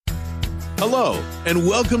Hello, and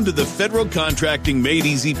welcome to the Federal Contracting Made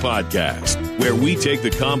Easy podcast, where we take the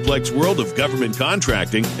complex world of government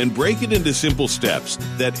contracting and break it into simple steps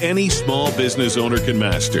that any small business owner can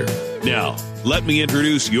master. Now, let me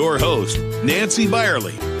introduce your host, Nancy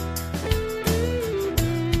Byerly.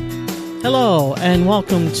 Hello, and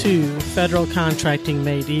welcome to Federal Contracting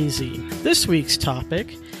Made Easy. This week's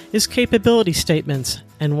topic is capability statements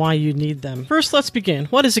and why you need them. First, let's begin.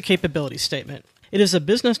 What is a capability statement? It is a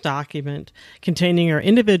business document containing your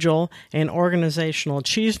individual and organizational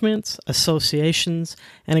achievements, associations,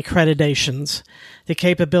 and accreditations. The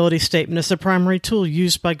capability statement is the primary tool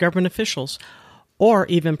used by government officials or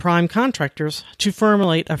even prime contractors to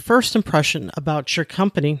formulate a first impression about your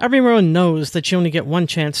company. Everyone knows that you only get one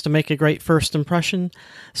chance to make a great first impression,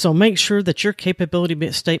 so make sure that your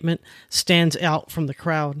capability statement stands out from the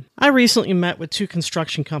crowd. I recently met with 2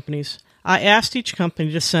 construction companies. I asked each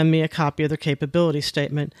company to send me a copy of their capability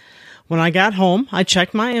statement. When I got home, I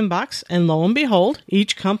checked my inbox, and lo and behold,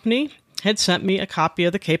 each company had sent me a copy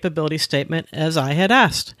of the capability statement as I had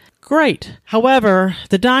asked. Great. However,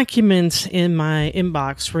 the documents in my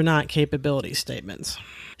inbox were not capability statements.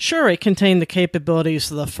 Sure, it contained the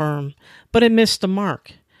capabilities of the firm, but it missed the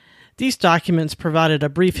mark. These documents provided a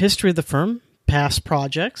brief history of the firm, past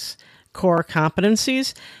projects, core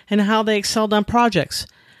competencies, and how they excelled on projects.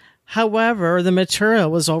 However, the material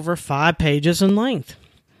was over 5 pages in length.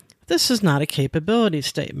 This is not a capability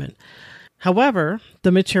statement. However,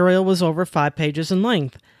 the material was over 5 pages in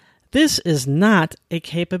length. This is not a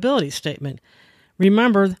capability statement.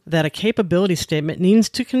 Remember that a capability statement needs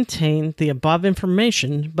to contain the above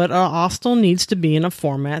information, but also needs to be in a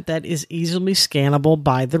format that is easily scannable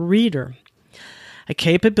by the reader. A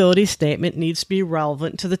capability statement needs to be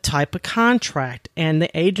relevant to the type of contract and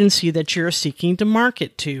the agency that you're seeking to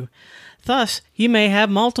market to. Thus, you may have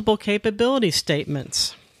multiple capability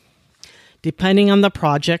statements, depending on the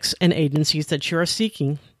projects and agencies that you are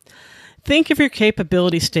seeking. Think of your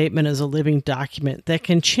capability statement as a living document that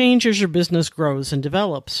can change as your business grows and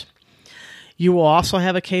develops. You will also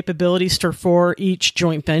have a capability for each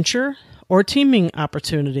joint venture or teaming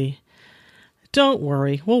opportunity. Don't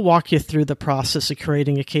worry, we'll walk you through the process of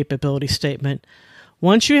creating a capability statement.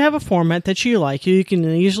 Once you have a format that you like, you can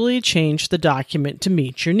easily change the document to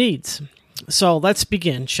meet your needs. So let's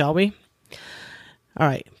begin, shall we? All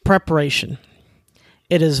right, preparation.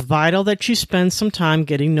 It is vital that you spend some time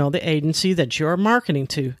getting to know the agency that you are marketing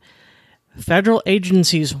to. Federal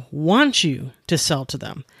agencies want you to sell to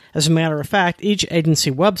them. As a matter of fact, each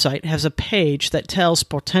agency website has a page that tells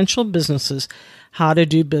potential businesses how to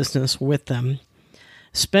do business with them.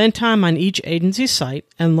 Spend time on each agency site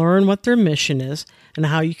and learn what their mission is and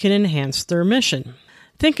how you can enhance their mission.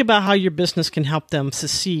 Think about how your business can help them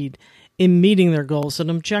succeed in meeting their goals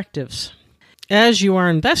and objectives. As you are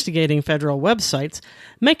investigating federal websites,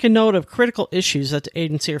 make a note of critical issues that the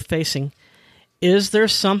agency are facing. Is there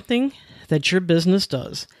something that your business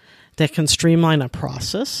does that can streamline a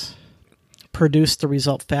process, produce the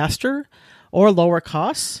result faster, or lower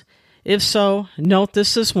costs? If so, note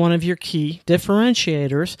this is one of your key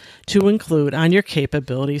differentiators to include on your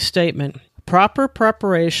capability statement. Proper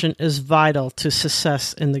preparation is vital to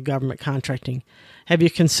success in the government contracting. Have you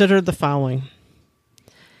considered the following?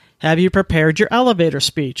 Have you prepared your elevator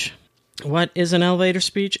speech? What is an elevator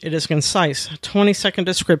speech? It is a concise, 20-second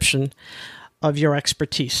description of your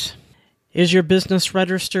expertise. Is your business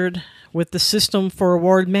registered with the System for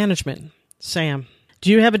Award Management, SAM? Do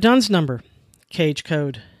you have a DUNS number, CAGE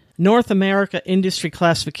code? North America Industry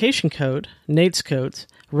Classification Code, NAICS codes,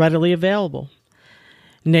 readily available.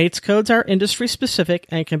 NAICS codes are industry-specific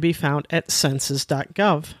and can be found at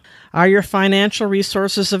census.gov. Are your financial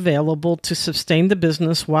resources available to sustain the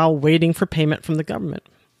business while waiting for payment from the government?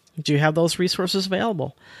 Do you have those resources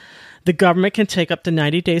available? The government can take up to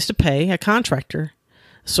 90 days to pay a contractor.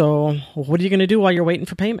 So what are you going to do while you're waiting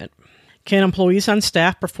for payment? Can employees on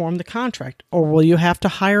staff perform the contract, or will you have to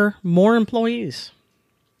hire more employees?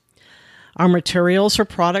 Are materials or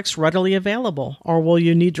products readily available, or will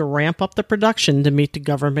you need to ramp up the production to meet the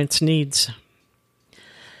government's needs?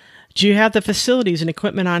 Do you have the facilities and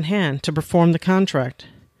equipment on hand to perform the contract?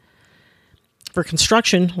 For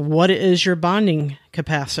construction, what is your bonding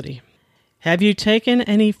capacity? Have you taken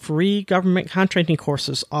any free government contracting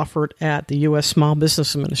courses offered at the U.S. Small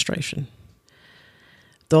Business Administration?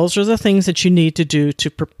 Those are the things that you need to do to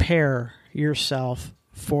prepare yourself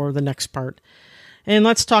for the next part. And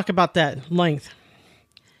let's talk about that length.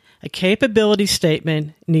 A capability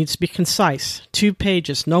statement needs to be concise, 2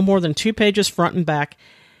 pages, no more than 2 pages front and back.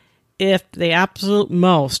 If the absolute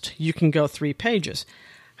most, you can go 3 pages.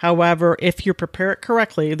 However, if you prepare it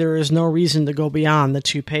correctly, there is no reason to go beyond the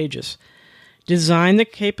 2 pages. Design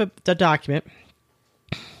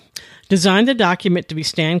the document to be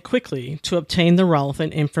scanned quickly to obtain the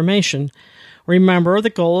relevant information. Remember, the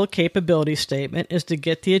goal of a capability statement is to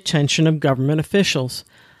get the attention of government officials.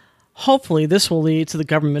 Hopefully, this will lead to the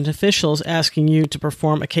government officials asking you to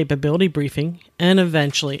perform a capability briefing and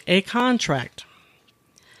eventually a contract.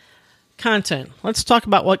 Content. Let's talk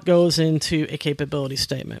about what goes into a capability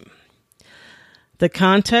statement. The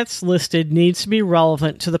content listed needs to be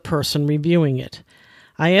relevant to the person reviewing it.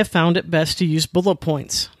 I have found it best to use bullet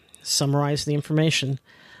points. Summarize the information.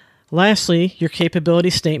 Lastly, your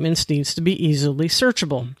capability statements needs to be easily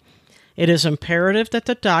searchable. It is imperative that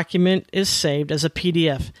the document is saved as a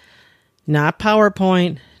PDF, not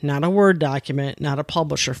PowerPoint, not a Word document, not a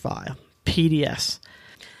publisher file, PDFs.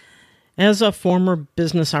 As a former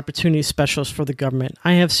business opportunity specialist for the government,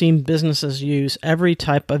 I have seen businesses use every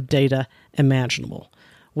type of data imaginable.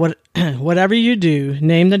 Whatever you do,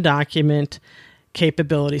 name the document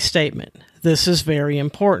capability statement. This is very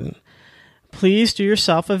important. Please do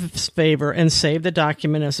yourself a favor and save the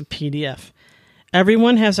document as a PDF.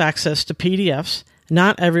 Everyone has access to PDFs.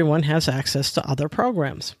 Not everyone has access to other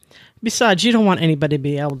programs. Besides, you don't want anybody to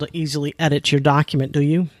be able to easily edit your document, do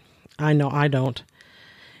you? I know I don't.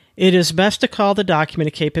 It is best to call the document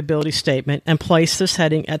a capability statement and place this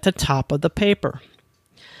heading at the top of the paper.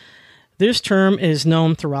 This term is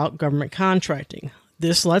known throughout government contracting.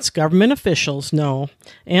 This lets government officials know,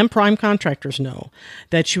 and prime contractors know,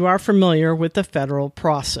 that you are familiar with the federal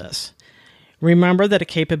process. Remember that a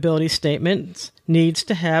capability statement needs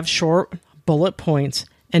to have short bullet points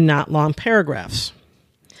and not long paragraphs.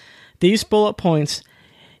 These bullet points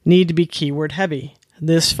need to be keyword heavy.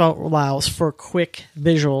 This allows for quick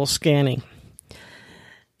visual scanning.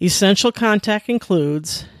 Essential contact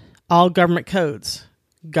includes all government codes.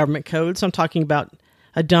 Government codes, I'm talking about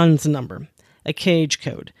a DUNS number, a CAGE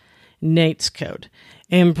code, NAICS code,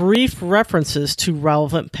 and brief references to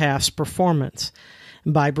relevant past performance.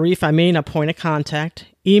 By brief, I mean a point of contact,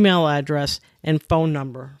 email address, and phone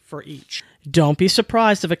number for each. Don't be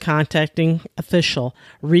surprised if a contacting official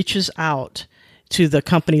reaches out to the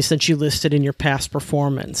companies that you listed in your past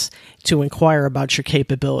performance to inquire about your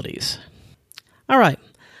capabilities. All right,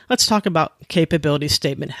 let's talk about capability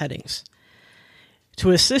statement headings.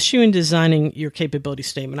 To assist you in designing your capability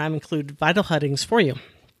statement, I've included vital headings for you.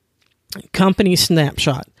 Company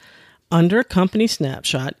snapshot. Under company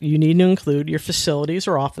snapshot, you need to include your facilities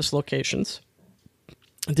or office locations,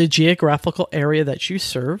 the geographical area that you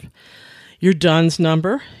serve, your DUNS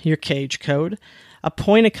number, your CAGE code, a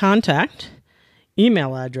point of contact,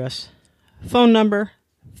 email address, phone number,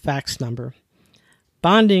 fax number,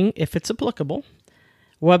 bonding if it's applicable,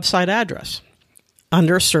 website address.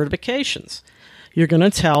 Under certifications, you're going to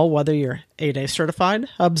tell whether you're ADA certified,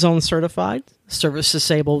 HubZone certified,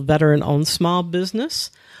 service-disabled veteran-owned small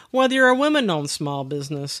business, whether you're a women-owned small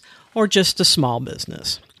business, or just a small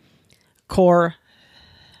business. Core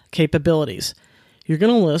capabilities. You're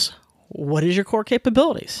going to list what is your core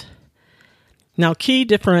capabilities. Now, key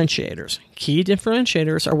differentiators. Key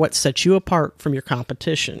differentiators are what sets you apart from your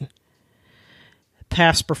competition.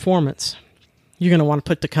 Past performance. You're going to want to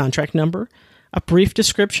put the contract number, a brief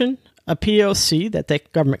description, a POC that the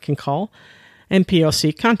government can call, and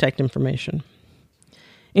POC contact information.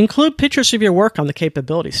 Include pictures of your work on the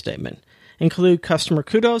capability statement. Include customer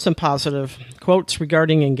kudos and positive quotes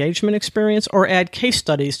regarding engagement experience, or add case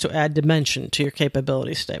studies to add dimension to your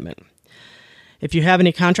capability statement. If you have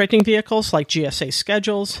any contracting vehicles like GSA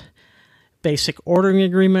schedules, basic ordering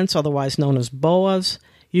agreements, otherwise known as BOAs,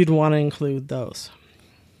 you'd want to include those.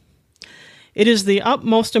 It is the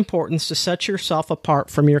utmost importance to set yourself apart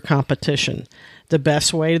from your competition. The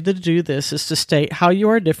best way to do this is to state how you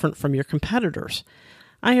are different from your competitors.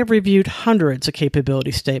 I have reviewed hundreds of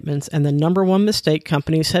capability statements, and the number one mistake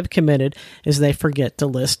companies have committed is they forget to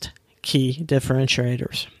list key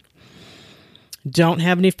differentiators. Don't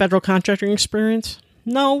have any federal contracting experience?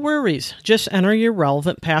 No worries. Just enter your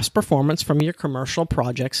relevant past performance from your commercial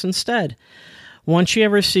projects instead. Once you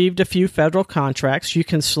have received a few federal contracts, you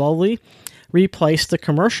can slowly replace the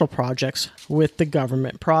commercial projects with the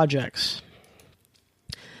government projects.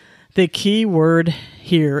 The key word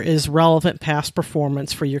here is relevant past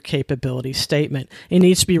performance for your capability statement. It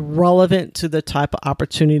needs to be relevant to the type of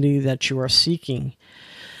opportunity that you are seeking.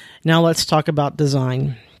 Now let's talk about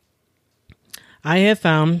design. I have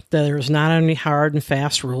found that there is not any hard and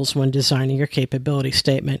fast rules when designing your capability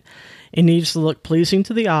statement. It needs to look pleasing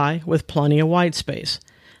to the eye with plenty of white space.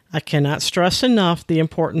 I cannot stress enough the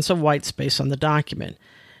importance of white space on the document.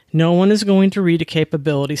 No one is going to read a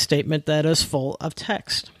capability statement that is full of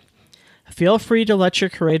text. Feel free to let your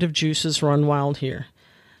creative juices run wild here.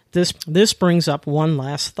 This brings up one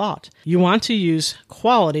last thought. You want to use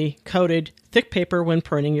quality, coated, thick paper when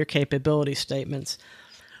printing your capability statements.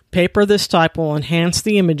 Paper this type will enhance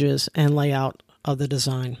the images and layout of the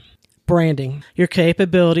design. Branding. Your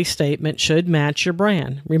capability statement should match your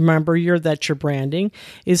brand. Remember that your branding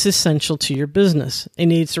is essential to your business. It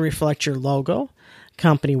needs to reflect your logo,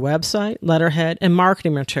 company website, letterhead, and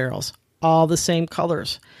marketing materials, all the same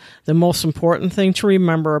colors. The most important thing to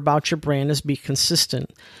remember about your brand is be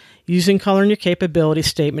consistent. Using color in your capability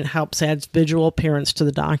statement helps add visual appearance to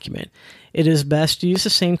the document. It is best to use the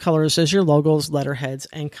same colors as your logos, letterheads,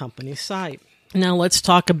 and company site. Now let's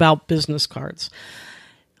talk about business cards.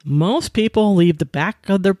 Most people leave the back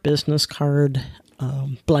of their business card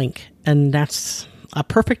blank, and that's a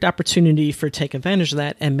perfect opportunity for take advantage of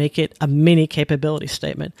that and make it a mini capability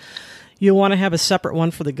statement. You'll want to have a separate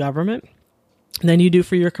one for the government than you do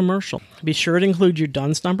for your commercial. Be sure to include your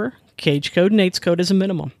DUNS number, CAGE code, and AITS code as a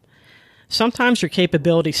minimum. Sometimes your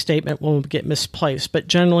capability statement will get misplaced, but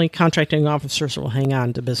generally contracting officers will hang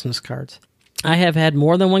on to business cards. I have had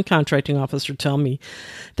more than one contracting officer tell me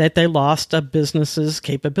that they lost a business's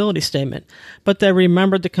capability statement, but they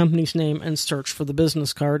remembered the company's name and searched for the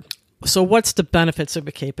business card. So what's the benefits of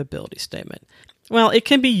a capability statement? Well, it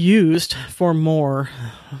can be used for more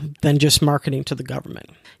than just marketing to the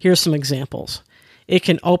government. Here's some examples. It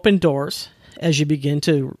can open doors as you begin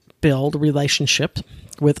to build relationships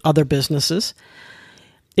with other businesses.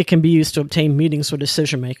 It can be used to obtain meetings with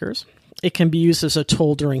decision makers. It can be used as a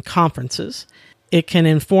tool during conferences. It can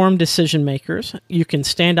inform decision makers. You can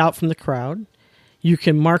stand out from the crowd. You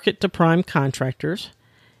can market to prime contractors.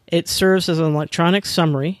 It serves as an electronic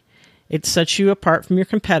summary. It sets you apart from your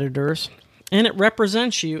competitors, and it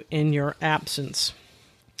represents you in your absence.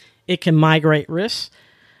 It can migrate risks,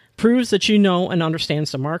 proves that you know and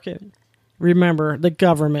understands the market. Remember, the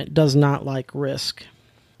government does not like risk.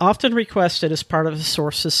 Often requested as part of a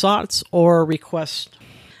source's thoughts or request.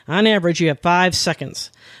 On average, you have 5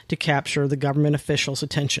 seconds to capture the government official's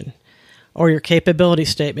attention, or your capability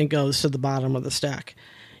statement goes to the bottom of the stack.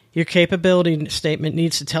 Your capability statement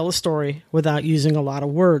needs to tell a story without using a lot of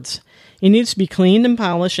words. It needs to be cleaned and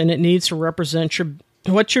polished, and it needs to represent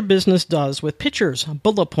what your business does with pictures,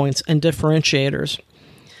 bullet points, and differentiators.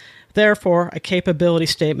 Therefore, a capability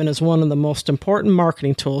statement is one of the most important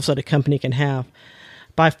marketing tools that a company can have.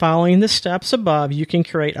 By following the steps above, you can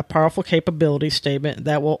create a powerful capability statement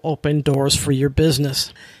that will open doors for your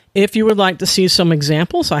business. If you would like to see some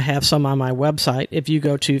examples, I have some on my website. If you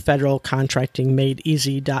go to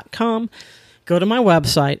federalcontractingmadeeasy.com, go to my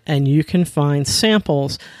website, and you can find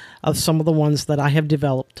samples of some of the ones that I have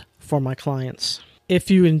developed for my clients.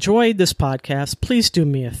 If you enjoyed this podcast, please do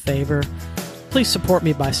me a favor. Please support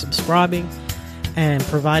me by subscribing and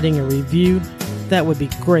providing a review. That would be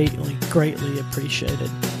greatly, greatly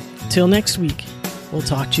appreciated. Till next week, we'll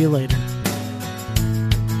talk to you later.